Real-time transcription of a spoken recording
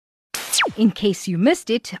in case you missed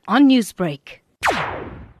it on Newsbreak.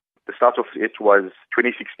 The start of it was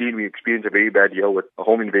 2016. We experienced a very bad year with a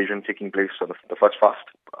home invasion taking place on the first fast.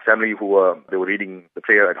 A family they were reading the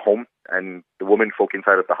prayer at home, and the women folk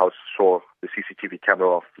inside of the house saw the CCTV camera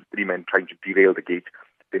of 3 men trying to derail the gate.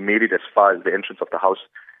 They made it as far as the entrance of the house,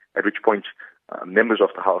 at which point members of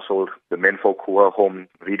the household, the men folk who were home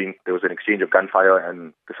reading, there was an exchange of gunfire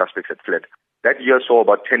and the suspects had fled. That year saw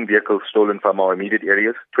about 10 vehicles stolen from our immediate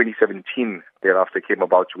areas. 2017 thereafter came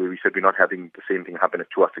about where we said we're not having the same thing happen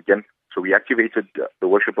to us again. So we activated the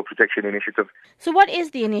Worshipper Protection Initiative. So what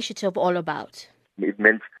is the initiative all about? It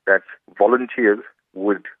meant that volunteers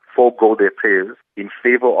would forego their prayers in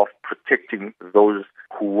favor of protecting those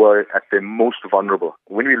who were at their most vulnerable.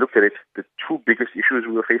 When we looked at it, the 2 biggest issues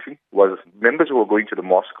we were facing was members who were going to the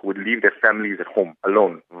mosque would leave their families at home,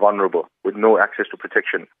 alone, vulnerable, with no access to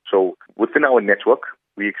protection. So within our network,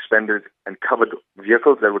 we expanded and covered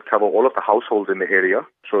vehicles that would cover all of the households in the area.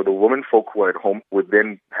 So the women folk who were at home would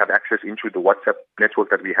then have access into the WhatsApp network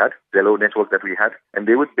that we had, Zello network that we had, and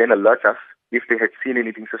they would then alert us if they had seen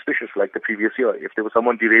anything suspicious like the previous year. If there was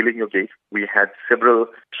someone derailing your gate, we had several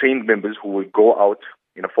trained members who would go out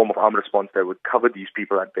in a form of armed response that would cover these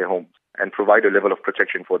people at their homes and provide a level of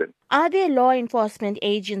protection for them. Are there law enforcement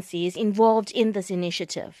agencies involved in this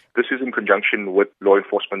initiative? This is in conjunction with law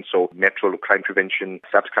enforcement, so Metro Crime Prevention,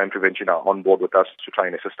 SABC Crime Prevention are on board with us to try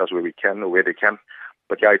and assist us where we can or where they can.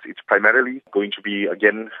 But yeah, it's primarily going to be,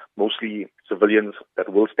 again, mostly civilians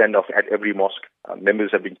that will stand off at every mosque. Members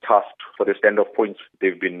have been tasked for their stand-off points.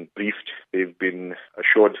 They've been briefed. They've been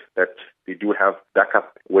assured that they do have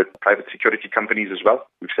backup with private security companies as well.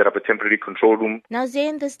 We've set up a temporary control room. Now,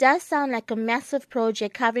 Zain, this does sound like a massive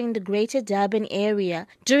project covering the greater Durban area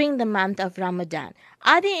during the month of Ramadan.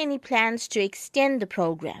 Are there any plans to extend the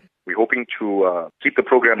program? We're hoping to keep the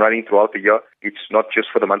program running throughout the year. It's not just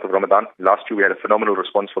for the month of Ramadan. Last year, we had a phenomenal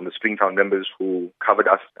response from the Springtown members who covered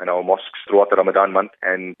us and our mosques throughout the Ramadan month.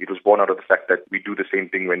 And it was born out of the fact that we do the same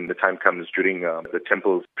thing when the time comes during the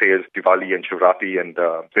temple's prayers, Diwali and Shivratri, and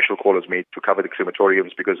special call is made to cover the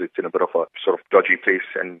crematoriums because it's in a bit of a sort of dodgy place.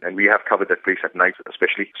 And we have covered that place at night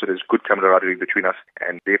especially. So there's good camaraderie between us.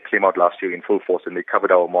 And they came out last year in full force and they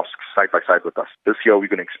covered our mosques side by side with us. This year,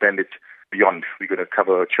 we're going to expand it beyond. We're going to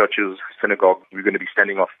cover churches, synagogues. We're going to be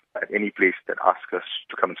standing off at any place that asks us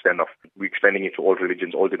to come and stand off. We're expanding it to all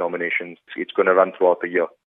religions, all denominations. It's going to run throughout the year.